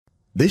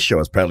This show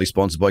is proudly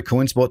sponsored by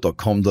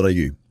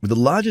coinspot.com.au, with the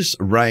largest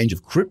range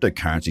of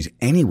cryptocurrencies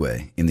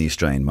anywhere in the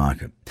Australian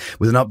market.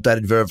 With an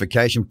updated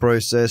verification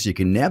process, you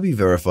can now be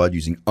verified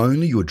using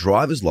only your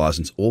driver's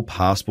license or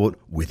passport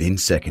within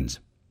seconds.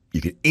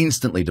 You can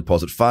instantly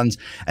deposit funds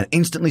and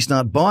instantly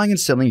start buying and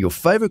selling your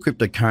favourite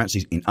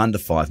cryptocurrencies in under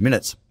 5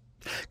 minutes.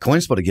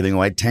 CoinSpot are giving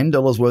away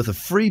 $10 worth of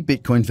free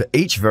Bitcoin for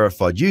each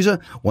verified user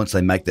once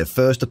they make their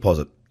first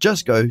deposit.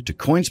 Just go to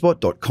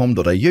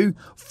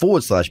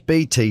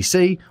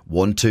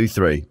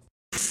coinspot.com.au/BTC123.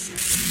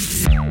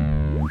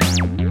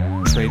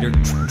 Trader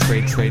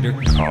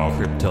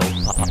Crypto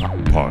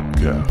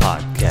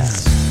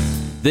Podcast.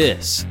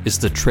 This is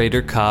the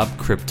Trader Cobb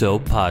Crypto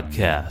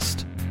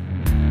Podcast.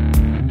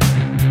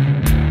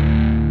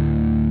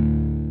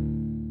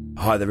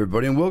 Hi there,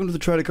 everybody, and welcome to the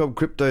Trader Cobb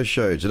Crypto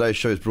Show. Today's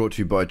show is brought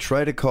to you by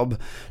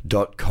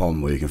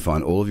TraderCobb.com, where you can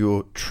find all of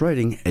your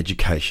trading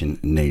education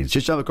needs.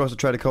 Just jump across to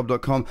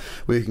TraderCobb.com,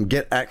 where you can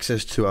get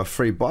access to our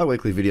free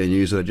bi-weekly video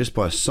newsletter just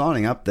by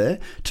signing up there.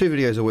 2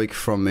 videos a week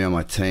from me and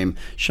my team,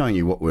 showing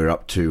you what we're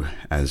up to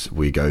as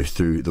we go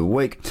through the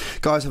week.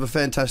 Guys, have a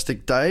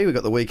fantastic day. We've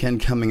got the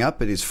weekend coming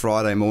up. It is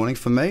Friday morning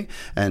for me,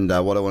 and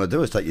what I want to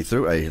do is take you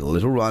through a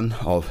little run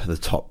of the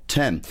top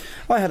 10.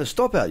 I had a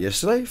stop out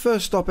yesterday,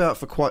 first stop out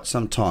for quite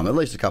some time, at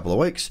least a couple of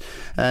weeks,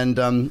 and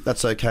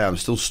that's okay. I'm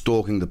still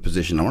stalking the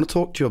position. I want to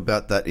talk to you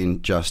about that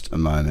in just a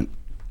moment.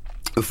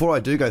 Before I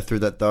do go through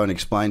that, though, and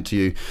explain to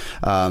you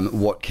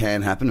what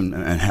can happen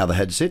and how the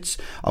head sits,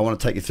 I want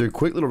to take you through a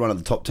quick little run of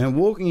the top 10,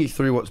 walking you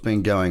through what's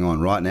been going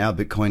on right now.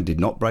 Bitcoin did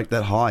not break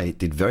that high. It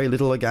did very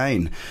little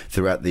again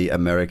throughout the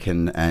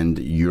American and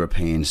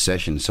European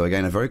session. So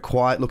again, a very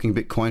quiet-looking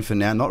Bitcoin for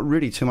now. Not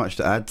really too much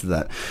to add to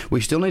that.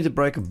 We still need to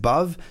break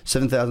above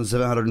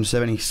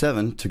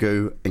 7,777 to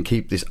go and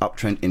keep this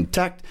uptrend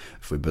intact.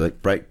 If we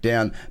break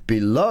down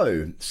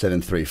below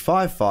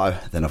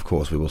 7,355, then of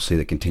course we will see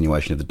the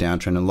continuation of the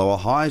downtrend, and lower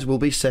highs will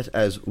be set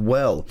as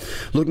well.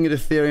 Looking at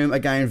Ethereum,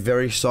 again,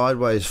 very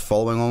sideways,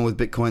 following on with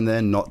Bitcoin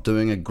there, not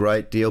doing a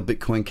great deal.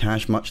 Bitcoin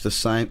Cash, much the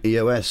same.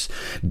 EOS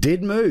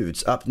did move.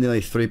 It's up nearly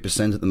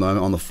 3% at the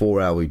moment. On the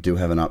 4-hour, we do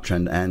have an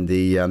uptrend, and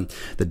the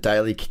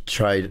daily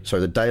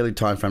the daily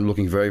time frame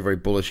looking very, very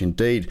bullish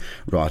indeed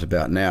right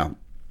about now.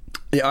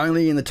 The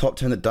only in the top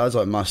 10 that does,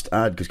 I must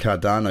add, because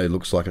Cardano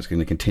looks like it's going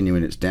to continue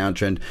in its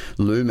downtrend.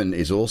 Lumen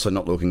is also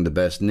not looking the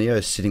best. Neo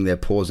is sitting there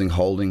pausing,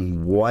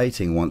 holding,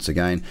 waiting once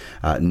again.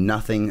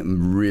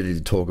 Nothing really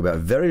to talk about.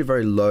 Very,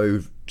 very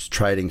low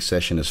trading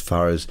session as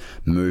far as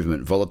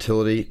movement.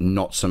 Volatility,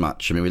 not so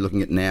much. I mean, we're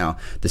looking at now,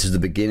 this is the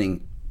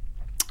beginning.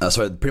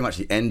 Pretty much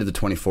the end of the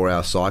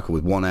 24-hour cycle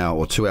with 1 hour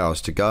or 2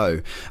 hours to go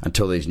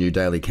until these new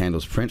daily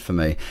candles print for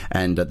me.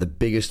 And the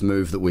biggest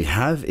move that we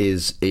have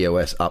is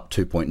EOS up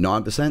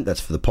 2.9%. That's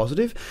for the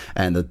positive.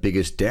 And the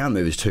biggest down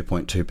move is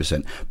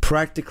 2.2%.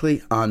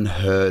 Practically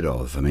unheard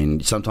of. I mean,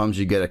 sometimes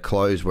you get a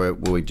close where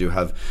we do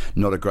have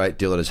not a great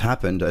deal that has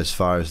happened as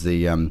far as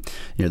the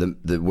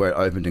where it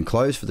opened and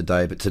closed for the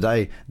day. But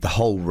today, the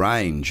whole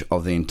range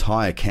of the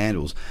entire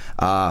candles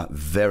are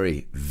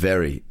very,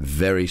 very,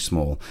 very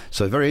small.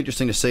 So very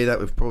interesting to see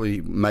that. We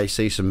probably may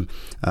see some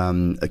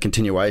a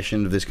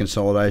continuation of this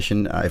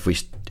consolidation. If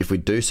we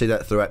do see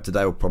that throughout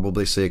today, we'll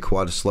probably see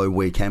quite a slow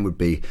weekend, would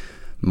be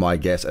my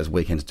guess, as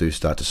weekends do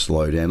start to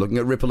slow down. Looking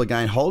at Ripple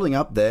again, holding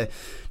up there,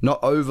 not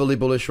overly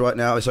bullish right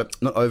now, so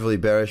not overly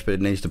bearish, but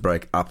it needs to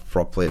break up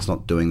properly. It's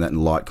not doing that,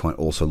 and Litecoin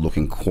also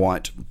looking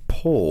quite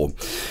poor.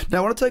 Now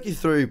I want to take you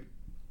through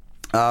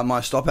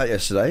my stop out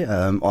yesterday.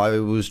 I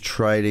was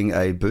trading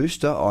a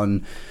booster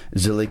on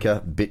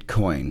Zilliqa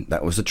Bitcoin.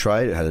 That was the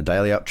trade. It had a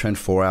daily uptrend,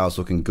 4 hours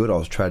looking good. I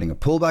was trading a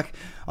pullback.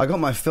 I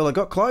got my fill. I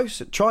got close.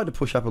 It tried to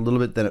push up a little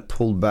bit, then it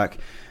pulled back,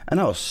 and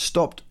I was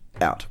stopped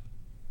out.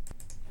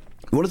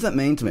 What does that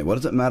mean to me? What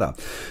does it matter?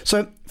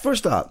 So, for a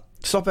start,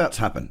 stop outs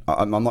happen.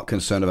 I'm not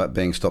concerned about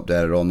being stopped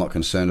out at all. I'm not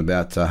concerned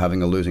about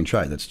having a losing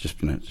trade. That's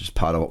just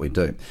part of what we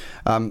do.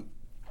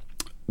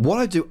 What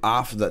I do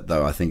after that,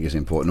 though, I think is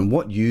important, and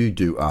what you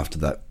do after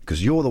that,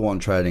 because you're the one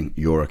trading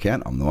your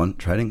account, I'm the one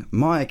trading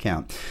my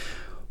account.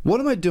 What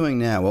am I doing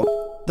now?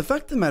 Well, the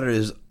fact of the matter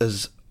is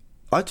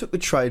I took the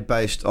trade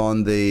based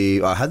on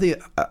I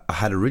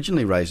had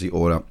originally raised the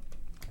order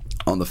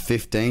on the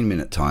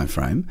 15-minute time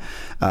frame,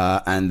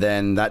 and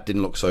then that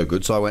didn't look so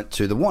good, so I went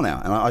to the 1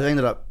 hour, and I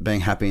ended up being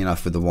happy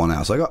enough with the 1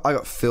 hour. So I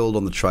got filled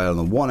on the trade on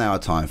the 1 hour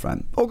time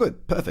frame. All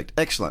good, perfect,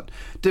 excellent.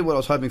 Did what I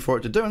was hoping for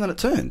it to do, and then it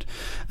turned.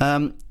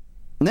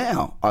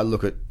 Now I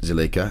look at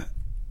Zilliqa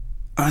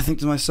and I think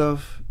to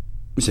myself,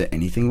 is there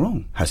anything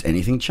wrong? Has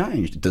anything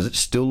changed? Does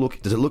it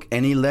look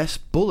any less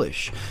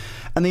bullish?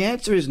 And the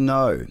answer is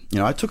no.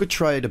 I took a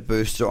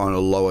booster on a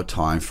lower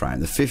time frame.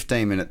 The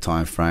 15-minute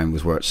time frame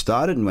was where it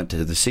started and went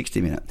to the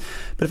 60-minute.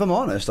 But if I'm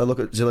honest, I look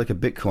at Zilliqa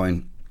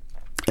Bitcoin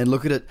and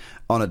look at it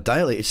on a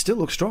daily, it still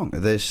looks strong.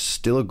 There's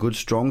still a good,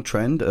 strong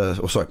trend.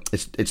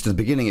 It's the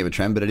beginning of a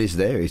trend, but it is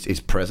there. It's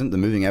present. The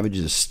moving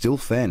averages are still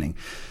fanning.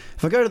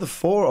 If I go to the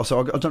 4, so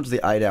I'll jump to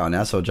the 8 hour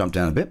now, so I'll jump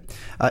down a bit.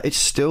 It's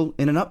still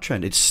in an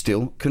uptrend. It's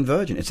still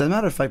convergent. It's, as a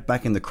matter of fact,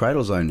 back in the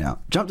cradle zone now.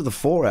 Jump to the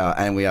 4 hour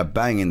and we are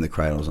bang in the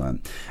cradle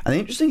zone. And the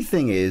interesting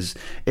thing is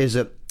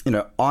that,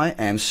 I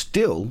am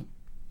still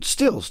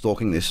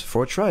stalking this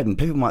for a trade. And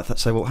people might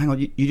say, well, hang on,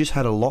 you just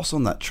had a loss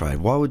on that trade.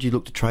 Why would you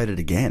look to trade it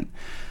again?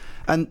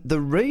 And the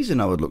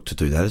reason I would look to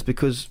do that is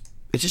because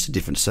it's just a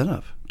different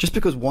setup. Just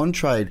because one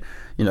trade,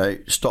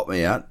 stopped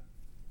me out,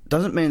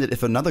 doesn't mean that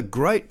if another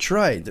great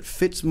trade that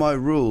fits my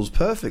rules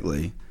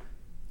perfectly,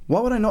 why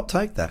would I not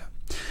take that?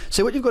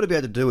 So what you've got to be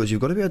able to do is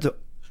you've got to be able to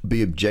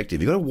be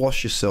objective. You've got to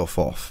wash yourself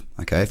off.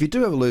 Okay, if you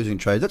do have a losing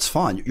trade, that's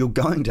fine. You're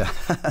going to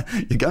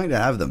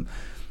have them.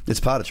 It's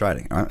part of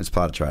trading, all right? It's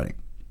part of trading.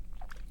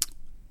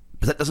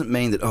 But that doesn't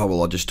mean that,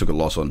 I just took a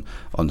loss on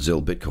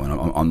ZIL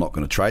Bitcoin. I'm not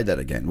going to trade that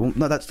again. Well,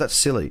 no, that's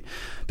silly,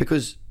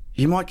 because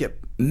you might get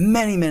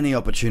many, many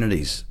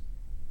opportunities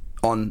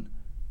on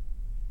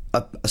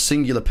a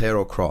singular pair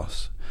or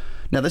cross.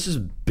 Now, this is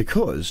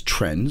because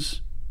trends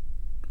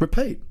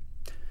repeat.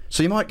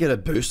 So you might get a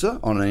booster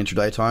on an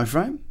intraday time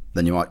frame,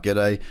 then you might get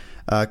a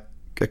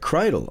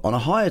cradle on a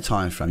higher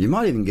time frame. You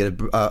might even get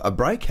a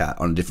breakout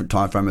on a different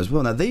time frame as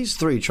well. Now, these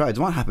 3 trades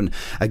might happen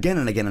again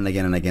and again and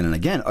again and again and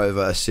again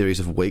over a series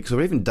of weeks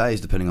or even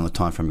days, depending on the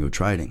time frame you're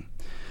trading.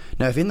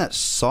 Now, if in that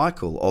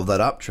cycle of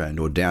that uptrend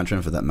or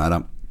downtrend for that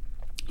matter,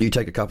 you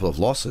take a couple of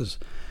losses,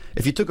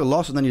 if you took a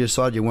loss and then you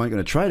decided you weren't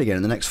going to trade again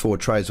and the next 4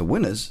 trades are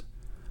winners,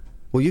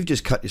 well, you've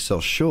just cut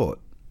yourself short.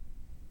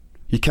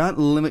 You can't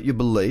limit your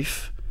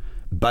belief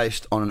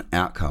based on an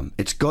outcome.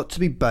 It's got to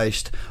be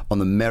based on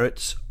the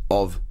merits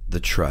of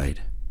the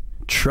trade.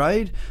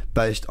 Trade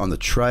based on the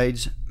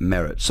trade's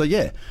merits. So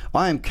yeah,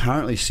 I am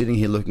currently sitting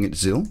here looking at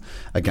ZIL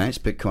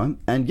against Bitcoin,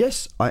 and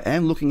yes, I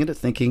am looking at it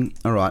thinking,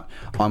 all right,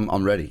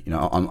 I'm ready.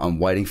 I'm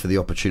waiting for the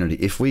opportunity.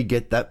 If we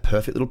get that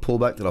perfect little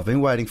pullback that I've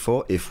been waiting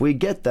for, if we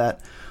get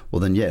that, well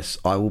then yes,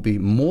 I will be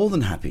more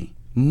than happy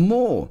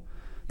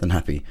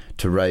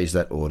to raise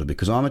that order,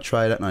 because I'm a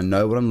trader and I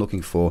know what I'm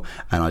looking for,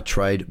 and I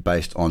trade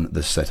based on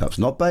the setups,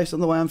 not based on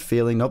the way I'm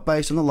feeling, not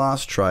based on the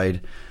last trade.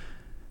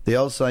 The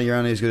old saying, you're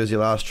only as good as your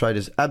last trade,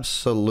 is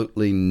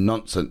absolutely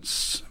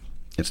nonsense.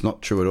 It's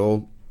not true at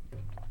all.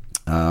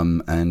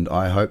 And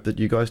I hope that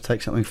you guys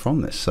take something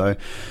from this. So,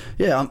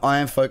 yeah, I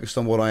am focused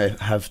on what I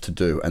have to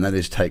do, and that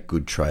is take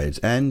good trades.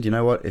 And you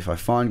know what? If I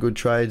find good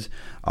trades,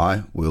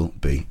 I will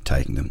be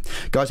taking them.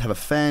 Guys, have a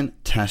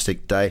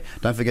fantastic day.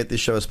 Don't forget, this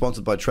show is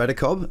sponsored by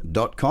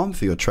TraderCobb.com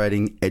for your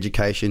trading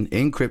education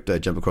in crypto.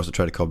 Jump across to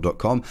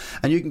TraderCobb.com,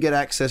 and you can get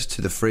access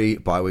to the free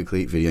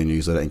bi-weekly video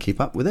newsletter and keep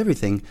up with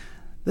everything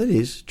that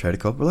is Trader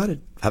Cobb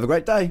related. Have a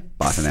great day.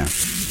 Bye for now.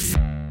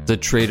 The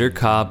Trader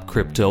Cobb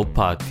Crypto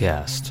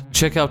Podcast.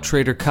 Check out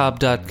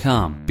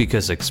TraderCobb.com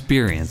because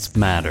experience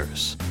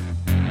matters.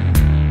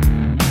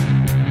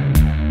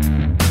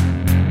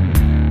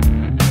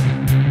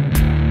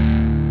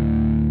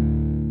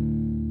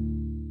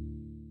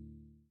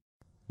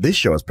 This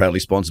show is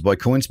proudly sponsored by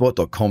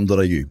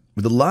Coinspot.com.au,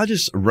 with the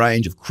largest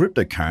range of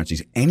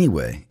cryptocurrencies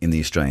anywhere in the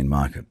Australian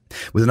market.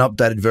 With an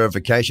updated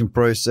verification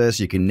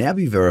process, you can now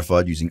be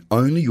verified using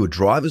only your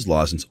driver's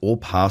license or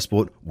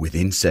passport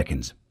within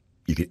seconds.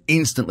 You can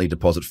instantly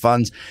deposit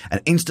funds and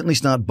instantly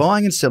start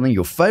buying and selling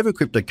your favorite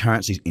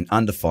cryptocurrencies in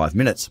under 5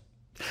 minutes.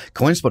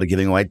 CoinSpot are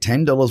giving away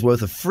 $10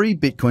 worth of free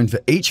Bitcoin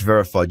for each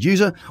verified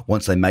user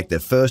once they make their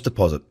first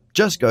deposit.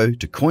 Just go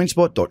to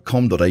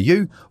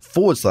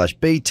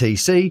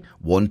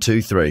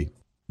coinspot.com.au/BTC123.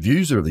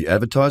 Views are of the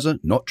advertiser,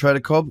 not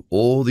Trader Cobb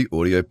or the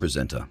audio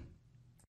presenter.